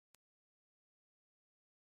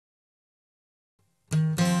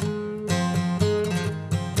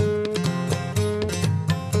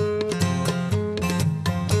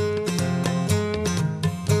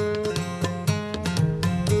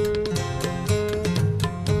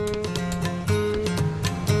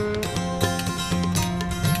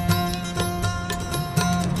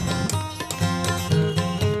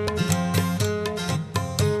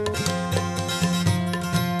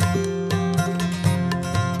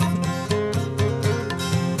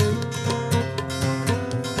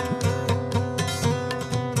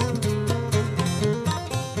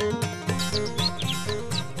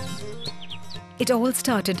It all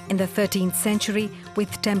started in the 13th century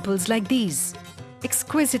with temples like these.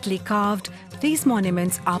 Exquisitely carved, these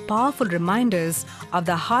monuments are powerful reminders of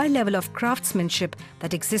the high level of craftsmanship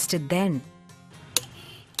that existed then.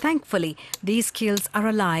 Thankfully, these skills are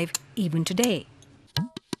alive even today.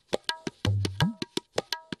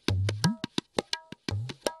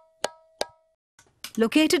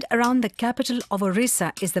 Located around the capital of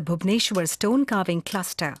Orissa is the Bhabaneswar stone carving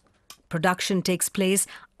cluster. Production takes place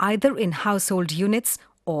either in household units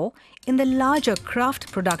or in the larger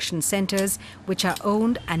craft production centres which are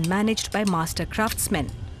owned and managed by master craftsmen.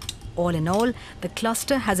 All in all, the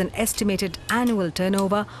cluster has an estimated annual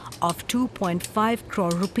turnover of 2.5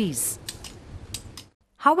 crore rupees.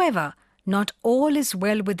 However, not all is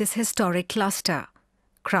well with this historic cluster.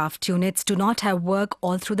 Craft units do not have work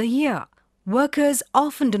all through the year. Workers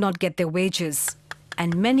often do not get their wages,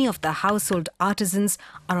 and many of the household artisans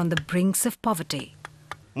are on the brinks of poverty.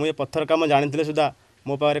 मुझे पत्थर काम जानते सुधा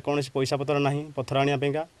मो पाखे कौन पैसा पतर ना पत्थर आने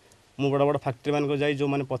मु बड़ बड़ फैक्ट्री मान जाई जो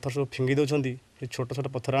मैंने पत्थर सब फिंगी दौरान छोट छोट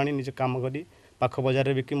पत्थर आनी निजे काम करी पाख बजार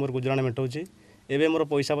में बिकी मोर गुजराण मेटाऊँगी एवं मोर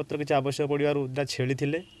पैसा पत्र किसी आवश्यक पड़ू दा छेली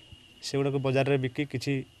थे से गुड़ाक बजार में बिकी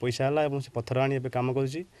किसी पैसा है से पत्थर आनी काम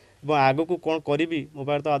कर आग को कौन करी मो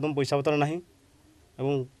पाखे तो आदम पैसा पतर ना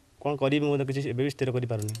कौन करी किसी स्थिर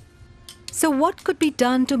कर। So what could be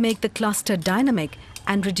done to make the cluster dynamic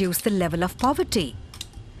and reduce the level of poverty?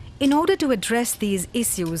 In order to address these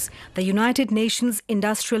issues, the United Nations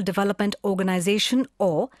Industrial Development Organization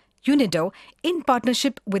or UNIDO, in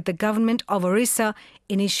partnership with the government of Orissa,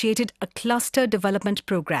 initiated a cluster development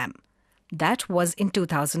program. That was in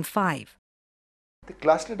 2005. The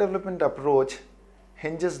cluster development approach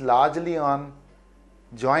hinges largely on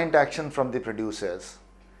joint action from the producers.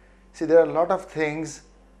 See, there are a lot of things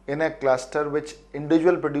in a cluster which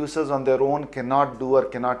individual producers on their own cannot do or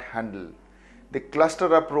cannot handle. The cluster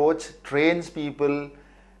approach trains people,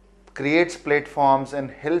 creates platforms and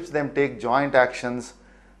helps them take joint actions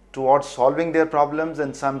towards solving their problems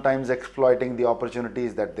and sometimes exploiting the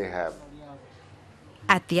opportunities that they have.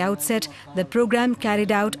 At the outset, the program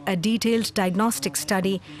carried out a detailed diagnostic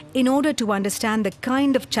study in order to understand the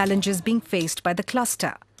kind of challenges being faced by the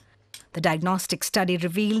cluster. The diagnostic study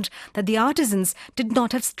revealed that the artisans did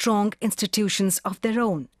not have strong institutions of their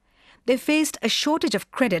own. They faced a shortage of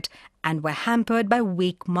credit and were hampered by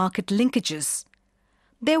weak market linkages.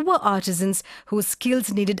 There were artisans whose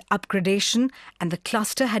skills needed upgradation and the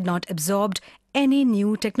cluster had not absorbed any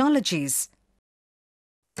new technologies.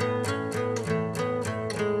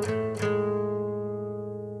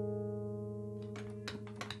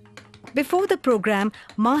 Before the program,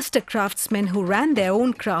 master craftsmen who ran their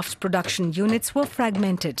own craft production units were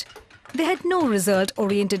fragmented. They had no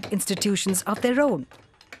result-oriented institutions of their own.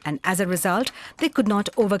 And as a result, they could not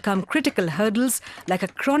overcome critical hurdles like a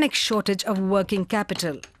chronic shortage of working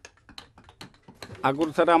capital.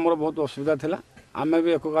 आगुर सारा आमर बहुत असुविधा थिला आमे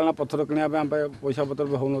भी एको कालना पत्थर किनिया पैसा पत्र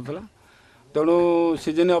भी होन नथला तेणु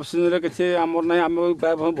सीजन ऑफ सीजन रे किछि आमर नै आमे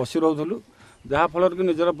प्राय बसी रहथलु जहा फल कि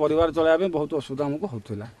निजर परिवार चलाया बहुत असुविधा हमको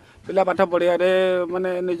होथिला पिला पाठ पढ़िया रे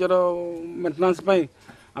माने निजर मेंटेनेंस पई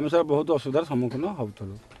आमे सर बहुत असुविधार सम्मुखीन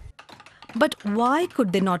होथलु. But why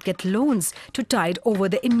could they not get loans to tide over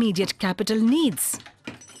the immediate capital needs?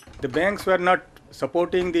 The banks were not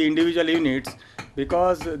supporting the individual units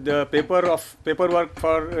because the paperwork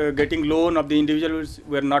for getting loan of the individuals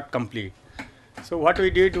were not complete. So what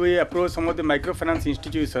we did, we approached some of the microfinance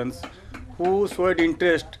institutions who showed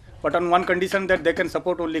interest, but on one condition that they can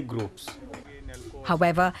support only groups.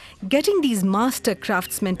 However, getting these master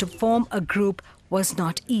craftsmen to form a group was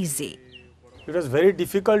not easy. It was very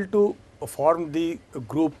difficult to form the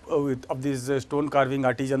group of these stone carving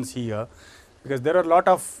artisans here because there are a lot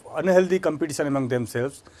of unhealthy competition among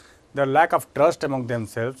themselves. There are lack of trust among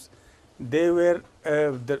themselves. They were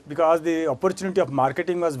because the opportunity of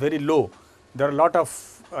marketing was very low. There are a lot of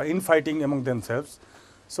infighting among themselves.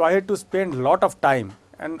 So I had to spend a lot of time,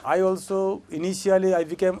 and I also initially I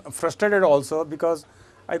became frustrated also because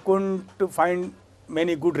I couldn't find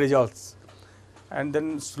many good results. And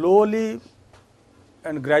then slowly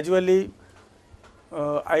and gradually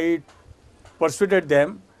I persuaded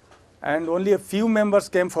them, and only a few members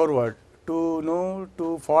came forward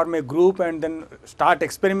to form a group and then start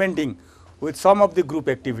experimenting with some of the group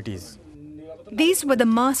activities. These were the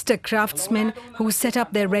master craftsmen who set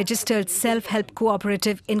up their registered self-help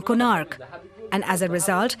cooperative in Konark, and as a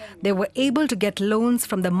result they were able to get loans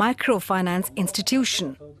from the microfinance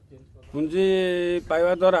institution.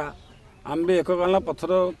 आम भी एक गाला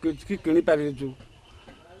पत्थर किणी पारिछु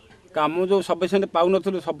काम जो sufficient पाउ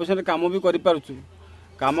नथुलु sufficient काम भी करि पारुछु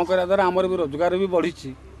काम करा द्वारा हमर भी रोजगार भी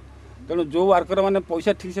बढ़िछि तेणु जो वर्कर मैंने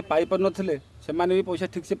पैसा ठीक से पाई पार नथिले से माने भी पैसा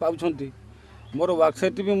ठीक से पाउछंती मोर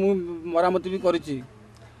वर्कसाइट भी मु मरामती भी करिछि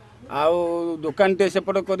आउ दुकानटे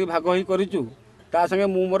सेपट करी भाग ही करिछु ता संगे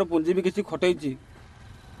मु मोर पुंजी भी किछि खटैछि.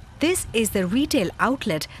 This is the retail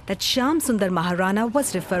outlet that Shyam Sundar Maharana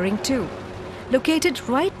was referring to. Located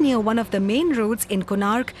right near one of the main roads in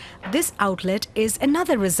Konark, this outlet is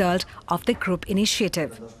another result of the group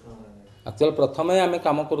initiative. Actual प्रथम आम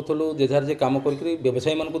कम करूँ जेजार जे कम कर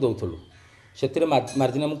व्यवसायी मानक दौलू से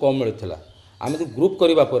margin आमको कम मिलता आम जो ग्रुप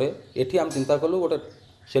करापर ये आम चिंता कलु गोटे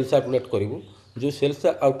सेल्स आउटलेट करूँ जो सेल्स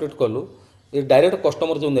आउटलेट कलु ये डायरेक्ट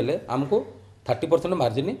कस्टमर जो ने आमको 30%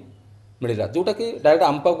 मार्जिन मिलला जोटा कि डायरेक्ट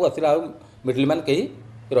आम पाक आसला मिडलमैन कहीं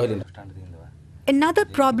रही. Another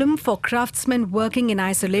problem for craftsmen working in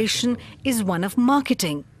isolation is one of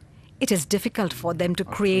marketing. It is difficult for them to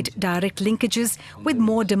create direct linkages with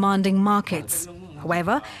more demanding markets.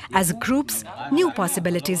 However, as groups, new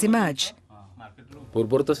possibilities emerge.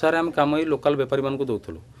 पूर्वर तो सारे आम कम ही local बेपारी मानक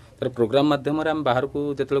दौलू तर programme माध्यम आम बाहर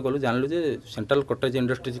को जो गलु जानलु जे सेंट्रल कटेज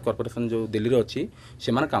इंडस्ट्रीज कॉर्पोरेशन जो दिल्ली अच्छी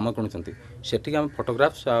से कम करुँच से आम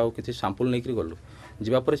फोटोग्राफ्स आउ कि सैंपल नहीं गलु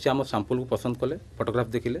जापर सी आम सैंपल को पसंद कले फोटोग्राफ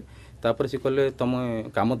देखिले तापर सी कहले तुम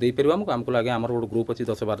कम दे पार आमको आमको लगे आम गोटे ग्रुप अच्छी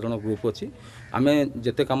 10-12 जन ग्रुप अच्छी आम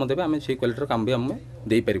जिते कम देवे आम से क्वालिटर काम भी आम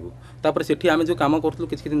दे पारू तापर से आम जो कम करूँ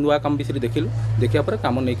किसी नुआ कम विषय देखिलु देखा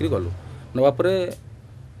कम नहीं गलु नवापर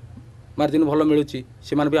मार्जिन भल मिलूँ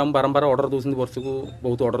से भी आम बारंबार ऑर्डर दौरान वर्ष को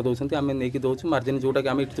बहुत ऑर्डर दौरान आम नहीं दौर मार्जिन जोटा कि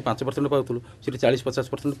आम 5% पाऊँ से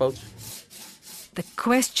 40-50% पाऊँ. The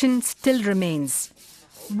question still remains.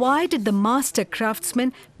 Why did the master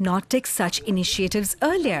craftsmen not take such initiatives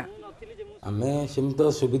earlier? आमे सीमित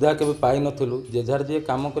सुविधा के पाई नथिलु जेजार जे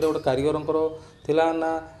काम करे गोटे कारीगरंकर थिला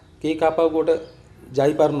ना के कापा गोटे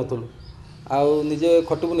जाई पार नथिलु आ निजे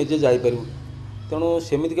खटुक निजे जाई पारू तेणु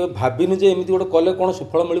सेमिति के भाबिनु जे एमिति गोटे कले कोन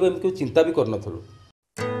सुफल मिलबो एमिति चिंता भी कर नथिलु.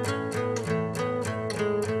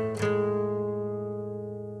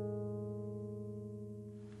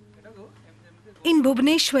 In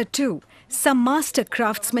Bhabaneswar too, some master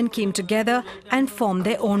craftsmen came together and formed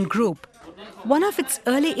their own group. One of its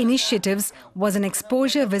early initiatives was an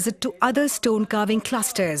exposure visit to other stone carving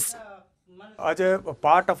clusters. As a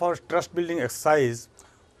part of our trust building exercise,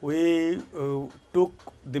 we took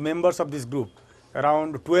the members of this group,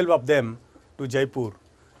 around 12 of them, to Jaipur,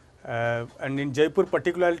 and in Jaipur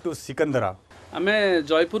particularly to Sikandara. आमे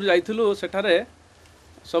जयपुर जाइथिलु सेठारे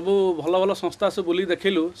सबू भल भल संस्था सब बुली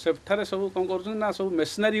देखिलु सेठारे सब कौन कर ना सब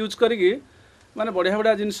मेसिनरी यूज करिकी माने बढ़िया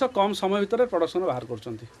बढ़िया जिनस कम समय भितर प्रोडक्शन बाहर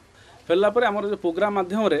करछंती फेरला पर हमर जो प्रोग्राम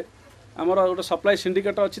माध्यम रे हमर गोटे सप्लाई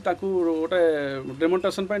सिंडिकेट अछि ताकू गोटे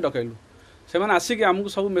डेमोन्स्ट्रेशन पय डकैलु से माने आसिक हमकु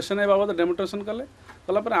सब मेसिनरी बाबत डेमोन्स्ट्रेशन कले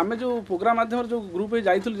कला पर आमे जो प्रोग्राम माध्यम जो ग्रुप हे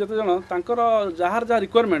जाइथिलु जते जण तांकर जहार जा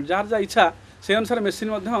रिक्वायरमेंट जहार जा इच्छा से अनुसार मेसिन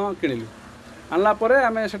माध्यम किनिलु आनला परे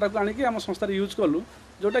आमे सेटा को आनी कि हम संस्था रे यूज करलु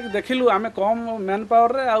जोटा कि देखिलु आमे कम मैन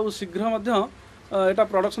पावर रे आ शीघ्र मध्य एटा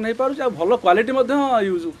प्रोडक्शन हे पारु आ भलो क्वालिटी मध्य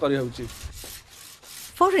यूज करि होउची.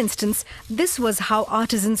 For instance, this was how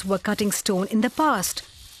artisans were cutting stone in the past,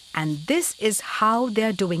 and this is how they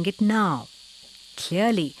are doing it now.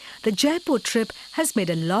 Clearly, the Jaipur trip has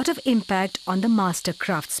made a lot of impact on the master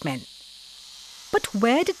craftsmen. But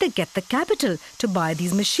where did they get the capital to buy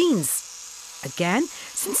these machines? Again,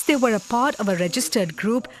 since they were a part of a registered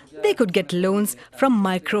group, they could get loans from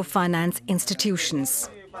microfinance institutions.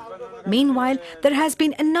 Meanwhile, there has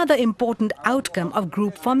been another important outcome of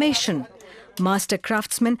group formation. Master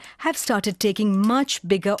craftsmen have started taking much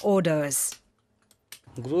bigger orders.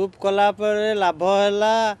 Group कला पर लाभ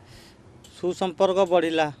है सुसंपर्क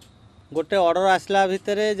बढ़ला गोटे order आसला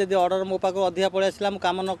भितर जदि order मो पाक अधिका पड़े आसला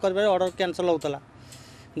काम न कर ऑर्डर कैंसल होता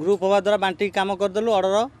ग्रुप हवा द्वारा बांटी काम करदेलु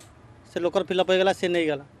ऑर्डर से लोकर फिलअप हो गला से नहीं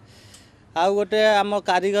गला आउ गोटे आम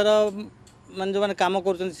कारीगर मान जो मैंने काम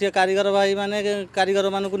कर सी कारीगर भाई माने कारीगर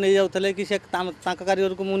मानक नहीं जाऊे कि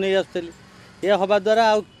कारीगर को मुझे आसुली ये हवा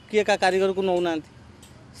द्वारा आउ किए का कारीगर को नौना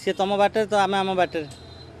सी तुम बाटे तो आम आम बाटे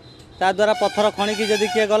ता द्वारा पत्थर खणिकी जदि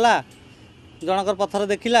किए गला जनकर पत्थर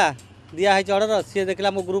देखला दिखाई ऑर्डर सी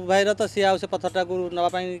देखला मो ग्रुप भाई तो सी आउ से पत्थरटा को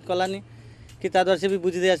नापी कलानी कि द्वारा सी भी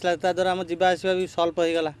बुझी दे आसला द्वारा आम जीवा आसवा भी सल्व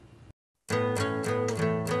हो गला.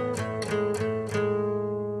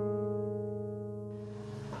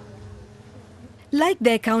 Like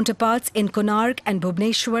their counterparts in Konark and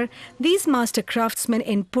Bhabaneswar, these master craftsmen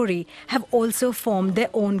in Puri have also formed their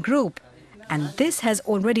own group. And this has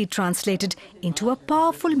already translated into a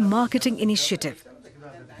powerful marketing initiative.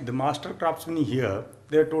 The master craftsmen here,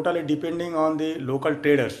 they are totally depending on the local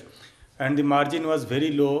traders, and the margin was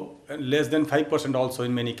very low, less than 5% also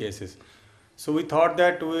in many cases. So we thought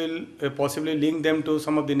that we will possibly link them to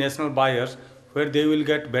some of the national buyers where they will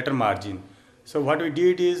get better margin. So what we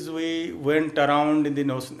did is we went around in the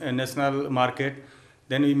national market,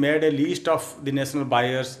 then we made a list of the national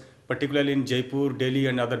buyers, particularly in Jaipur, Delhi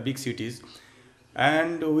and other big cities.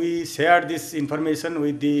 And we shared this information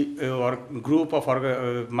with the group of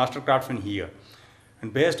master craftsmen here.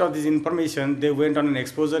 And based on this information, they went on an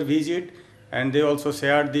exposure visit, and they also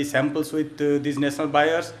shared the samples with these national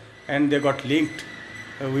buyers, and they got linked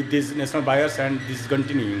with these national buyers, and this is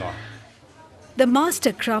continuing on. The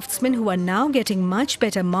master craftsmen, who are now getting much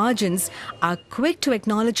better margins, are quick to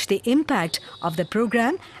acknowledge the impact of the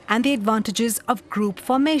program and the advantages of group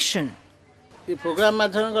formation. ये programme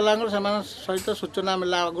माध्यम गलांगो समान सहित सूचना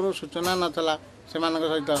मिला आगु सूचना नथला सेमानक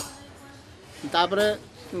सहित तापरे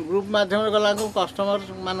ग्रुप माध्यम गलांगो कस्टमर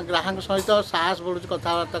मान ग्राहक सहित साहस बढुछ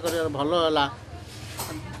कथावार्ता करियर भलो होला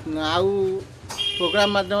आउ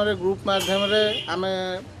प्रोग्राम माध्यम रे ग्रुप माध्यम रे आमे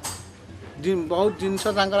बहुत जिनस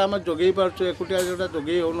तांकर आमे जोगेई पारछु एकुटिया जोटा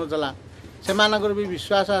जोगेई होनथला सेमानकर भी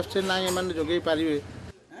विश्वास आछे ना ए माने जोगेई पारिबे.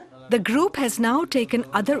 The group has now taken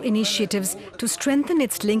other initiatives to strengthen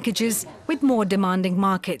its linkages with more demanding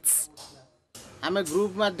markets. आमे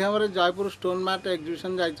ग्रुप माध्यम रे जयपुर स्टोन मार्ट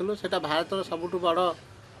एग्जीबिशन जाइतलो सेटा भारतर सबुठु बड़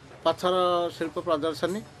पत्थर शिल्प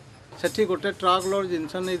प्रदर्शनी सेठी गोटे ट्रक लोड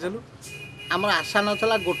जिनस नैथलु हमर आशा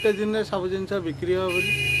नथला गोटे दिन रे सब जिनस बिक्री हो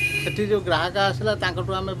बोली सेठी जो ग्राहक आसला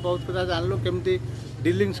तांकटु आमे बहुत कथा जानलु केमती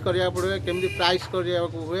डीलिंग्स करिया पड़े केमती प्राइस करिया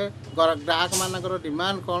को हुए ग्राहक मानकर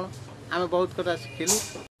डिमांड कोन आमे बहुत कथा सिखिलु.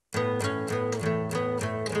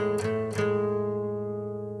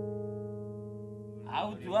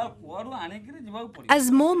 As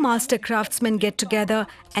more master craftsmen get together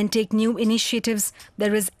and take new initiatives,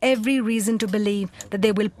 there is every reason to believe that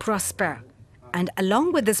they will prosper. And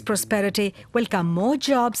along with this prosperity will come more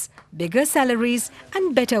jobs, bigger salaries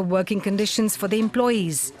and better working conditions for the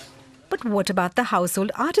employees. But what about the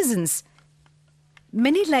household artisans?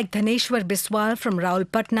 Many like Bhabaneswar from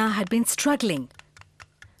Rawalpatna had been struggling.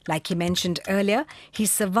 Like he mentioned earlier, he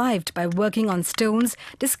survived by working on stones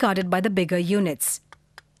discarded by the bigger units.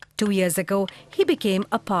 2 years ago, he became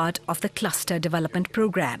a part of the cluster development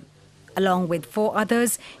program. Along with 4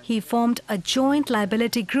 others, he formed a joint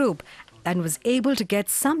liability group and was able to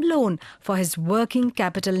get some loan for his working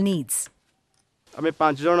capital needs. आमे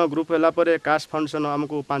 5 जण group होला परे काश foundation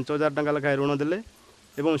हमको 5000 टंका लगा ऋण देले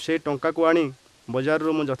एवं से टंका को आनी बाजार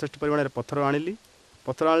रो म यथेष्ट परिमाण रे पत्थर आनिली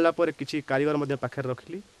पत्थर आनला परे किछि कारीगर मध्ये पाखर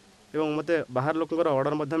रखली एवं मते बाहर लोकंकर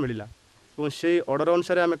ऑर्डर मध्ये मिलिला एवं से ऑर्डर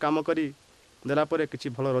अनुसार आमे काम करी देला परे किछि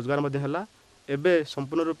भलो रोजगार मध्ये हला एबे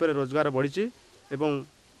संपूर्ण रूप रे रोजगार बढ़िछि एवं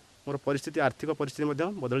मोर परिस्थिति आर्थिक परिस्थिति मध्ये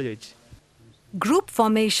बदल जाइछि. Group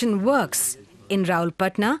formation works. In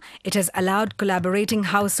Rawalpatna, it has allowed collaborating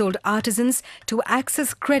household artisans to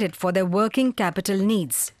access credit for their working capital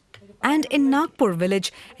needs. And in Nagpur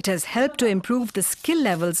village, it has helped to improve the skill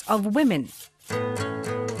levels of women.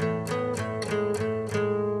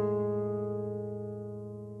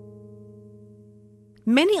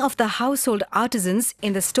 Many of the household artisans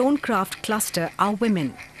in the Stonecraft cluster are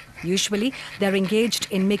women. Usually, they're engaged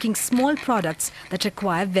in making small products that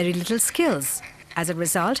require very little skills. As a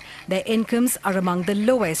result, their incomes are among the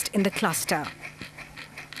lowest in the cluster.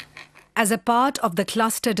 As a part of the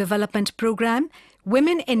cluster development program,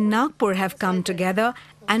 women in Nagpur have come together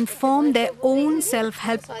and formed their own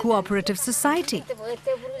self-help cooperative society.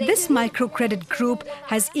 This microcredit group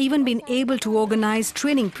has even been able to organize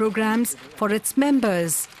training programs for its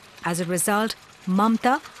members. As a result,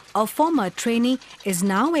 Mamta, a former trainee, is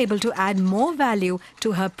now able to add more value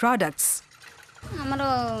to her products.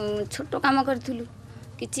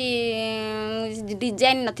 किसी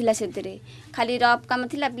design नथिला सेतरे खाली rough काम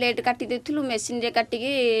थिला plate काटी देथुलु machine रे काटी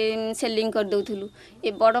के selling कर देथुलु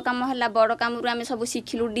ए बड़ काम हला बड़ काम रु आमे सब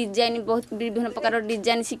सिखिलु डिजाइन बहुत विभिन्न प्रकार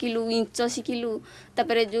डिजाइन सिखिलु इंच सिखिलु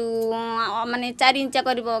तापरे जो माने 4 इंच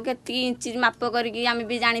करबो केती इंच माप करके आमे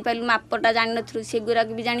भी जानि पाइलु मापटा जानि नथुलु सेगुरा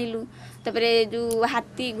के भी जानिलु तापरे जो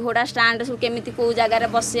हाथी घोड़ा स्टैंड सब केमिति को जगह रे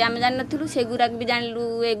बसे आमे जानि नथुलु सेगुरा के भी जानिलु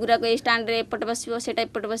एगुरा को स्टैंड रे एपट बसिबो सेटा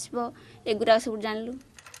एपट बसिबो एगुरा सब जानिलु.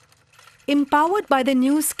 Empowered by the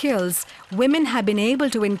new skills, women have been able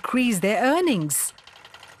to increase their earnings.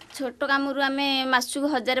 छोटो कामरु आमे मासु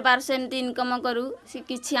 1200 एमती इनकम करू से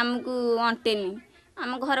किछि हमकु अंटेनी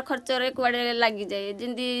हम घर खर्च रे कुआडे लागि जाय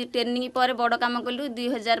जिंदी ट्रेनिंग पर बड़ काम कलु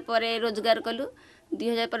 2000 पर रोजगार कलु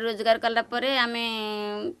 2000 पर रोजगार कला परे आमे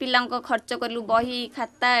पिलांको खर्च कलु बही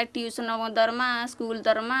खाता ट्यूशन दरमा स्कूल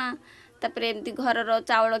दरमा तापरे एमती घर रो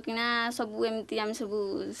चावल किना सब एमती हम सब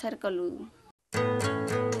सर कलु.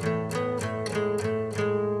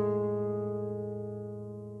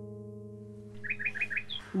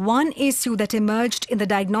 One issue that emerged in the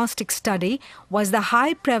diagnostic study was the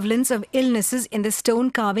high prevalence of illnesses in the stone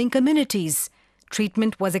carving communities.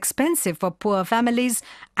 Treatment was expensive for poor families,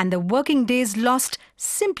 and the working days lost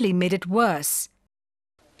simply made it worse.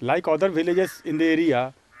 Like other villages in the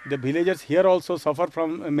area, the villagers here also suffer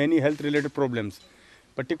from many health-related problems.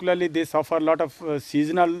 Particularly, they suffer a lot of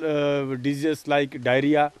seasonal diseases like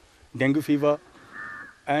diarrhea, dengue fever,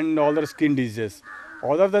 and other skin diseases.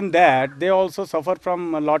 Other than that, they also suffer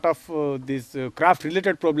from a lot of these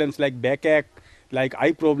craft-related problems like backache, like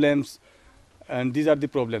eye problems, and these are the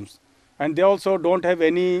problems. And they also don't have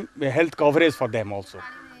any health coverage for them also.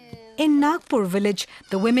 In Nagpur village,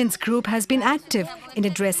 the women's group has been active in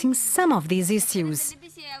addressing some of these issues.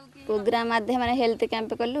 Programme माध्यम health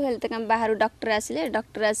camp कलु health camp बाहर doctor आसिले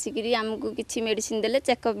doctor आसिक आमको किसी medicine देले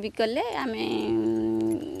checkup भी कले आम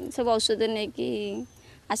सब औषध नहीं कि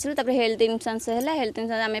आसलु तापर हेल्थ इंश्योरेंस है हेल्थ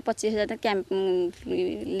इंश्योरेंस आम 25,000 camp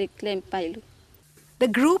claim पाइलु. The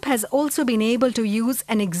group has also been able to use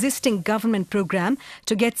an existing government program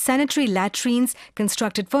to get sanitary latrines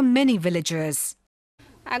constructed for many villagers.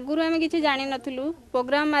 आगुरु आम किसी जानी नथिलु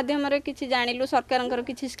प्रोग्राम माध्यम रे किसी जानिलु सरकारंकर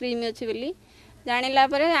किसी स्कीम अछि बोली जानिला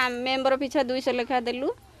परे मेंबर पिछा 200 लेखा देलु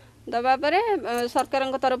दबा परे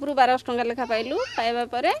सरकारंक तरफ 1200 टंका लेखा पाइलु पाइबा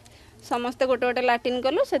परे समस्त गोटे गोटे लाटिन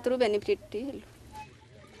कलु सेतरु benefit हेलु.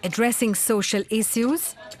 Addressing social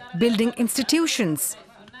issues, building institutions,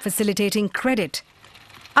 facilitating credit,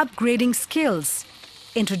 upgrading skills,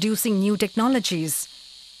 introducing new technologies,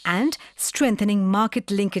 and strengthening market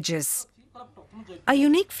linkages. A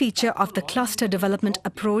unique feature of the cluster development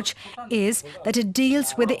approach is that it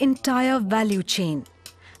deals with the entire value chain.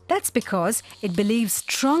 That's because it believes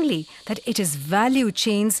strongly that it is value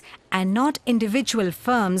chains and not individual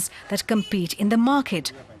firms that compete in the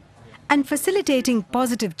market. And facilitating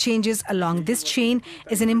positive changes along this chain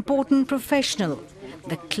is an important professional,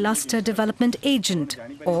 the Cluster Development Agent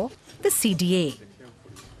or the CDA.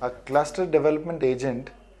 A cluster development agent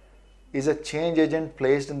is a change agent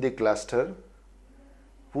placed in the cluster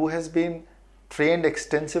who has been trained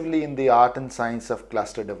extensively in the art and science of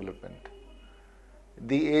cluster development.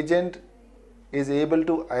 The agent is able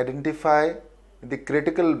to identify the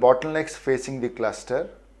critical bottlenecks facing the cluster,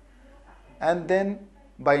 and then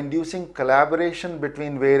by inducing collaboration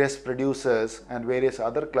between various producers and various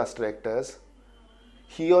other cluster actors,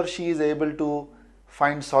 he or she is able to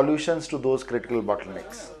find solutions to those critical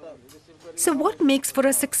bottlenecks. So what makes for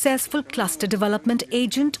a successful cluster development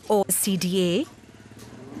agent or CDA?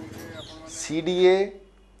 CDA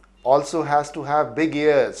also has to have big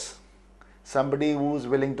ears, somebody who's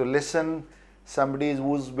willing to listen, somebody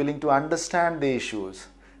who's willing to understand the issues,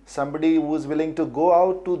 somebody who's willing to go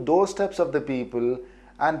out to those steps of the people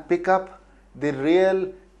and pick up the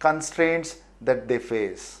real constraints that they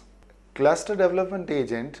face. Cluster development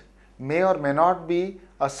agent may or may not be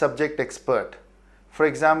a subject expert. For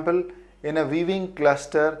example, in a weaving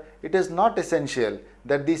cluster, it is not essential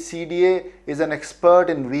that the CDA is an expert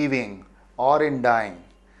in weaving or in dyeing.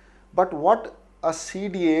 But what a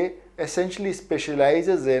CDA essentially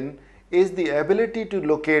specializes in is the ability to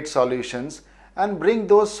locate solutions and bring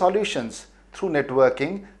those solutions through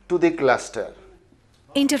networking to the cluster.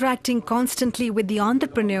 Interacting constantly with the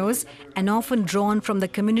entrepreneurs and often drawn from the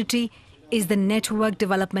community is the network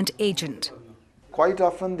development agent. Quite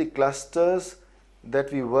often the clusters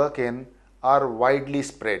that we work in are widely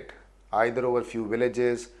spread, either over few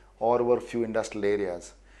villages or over few industrial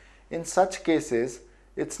areas. In such cases,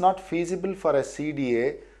 it's not feasible for a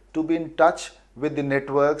CDA to be in touch with the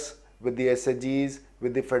networks, with the SHGs,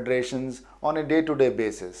 with the federations on a day-to-day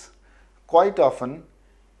basis. Quite often,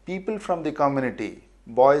 people from the community,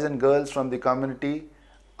 boys and girls from the community,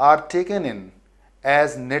 are taken in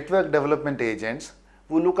as network development agents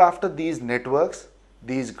who look after these networks,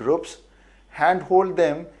 these groups, handhold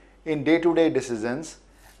them in day-to-day decisions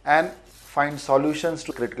and find solutions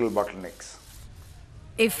to critical bottlenecks.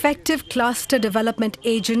 Effective cluster development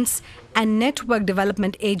agents and network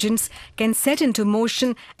development agents can set into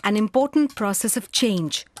motion an important process of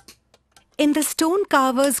change. In the stone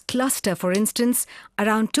carvers cluster, for instance,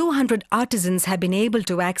 around 200 artisans have been able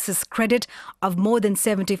to access credit of more than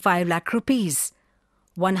 75 lakh rupees.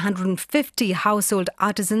 150 household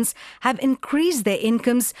artisans have increased their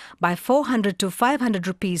incomes by 400 to 500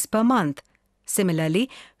 rupees per month. Similarly,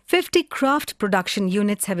 50 craft production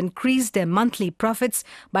units have increased their monthly profits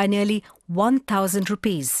by nearly 1,000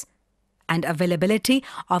 rupees. And availability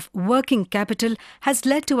of working capital has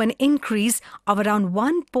led to an increase of around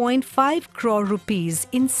 1.5 crore rupees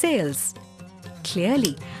in sales.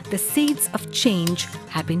 Clearly, the seeds of change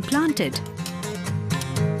have been planted.